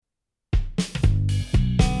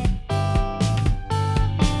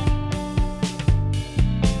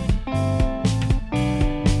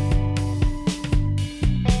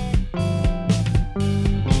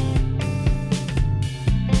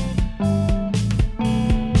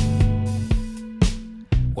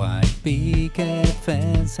picket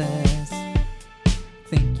fences.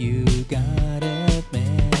 Think you got it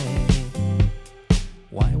made.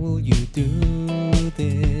 Why will you do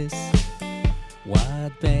this?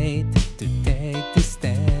 What bait to take the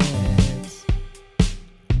steps?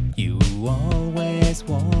 You always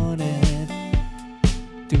wanted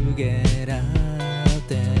to get out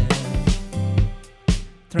there,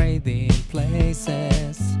 trading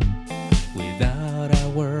places without a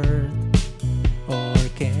word or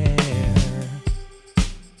care.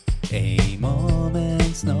 A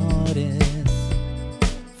moment's notice,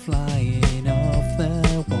 flying off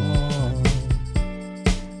the wall,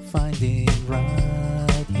 finding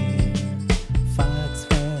right here. Facts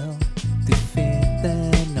fail to fit the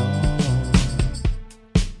norm.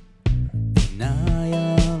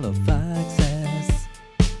 Denial of access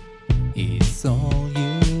is all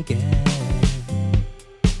you get.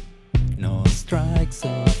 No strikes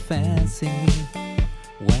of fancy,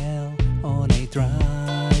 well, on a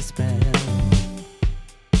dry spell.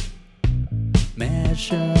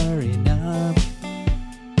 Measuring up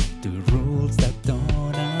to rules that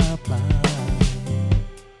don't apply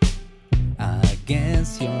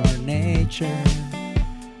against your nature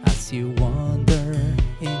as you wander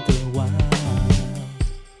into the wild.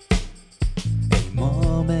 A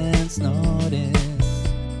moment's notice,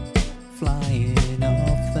 flying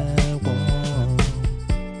off the wall,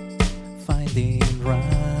 finding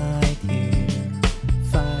right here.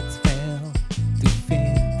 Facts fail to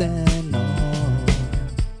fit the norm.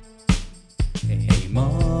 A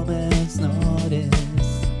moment's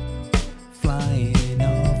notice, flying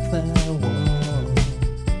off the wall,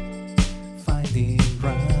 finding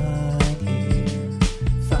right here.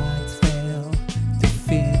 Facts fail to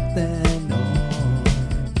fit the norm.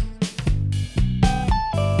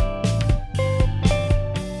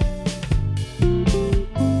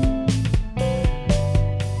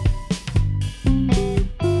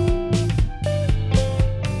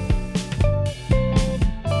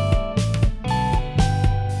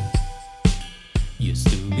 Used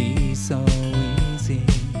to be so easy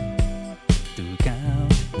to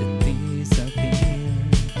count and disappear,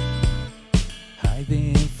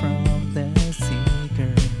 hiding from the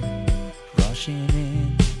seeker, rushing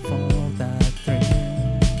in for that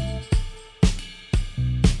thrill.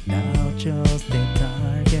 Now just a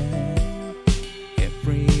target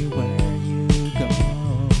everywhere you go.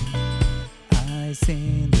 Eyes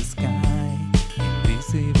in the sky,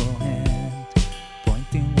 invisible hand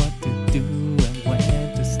pointing what to do and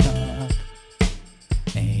when to stop.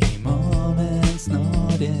 A moment's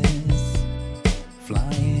notice,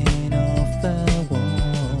 flying off the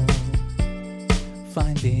wall,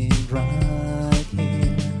 finding right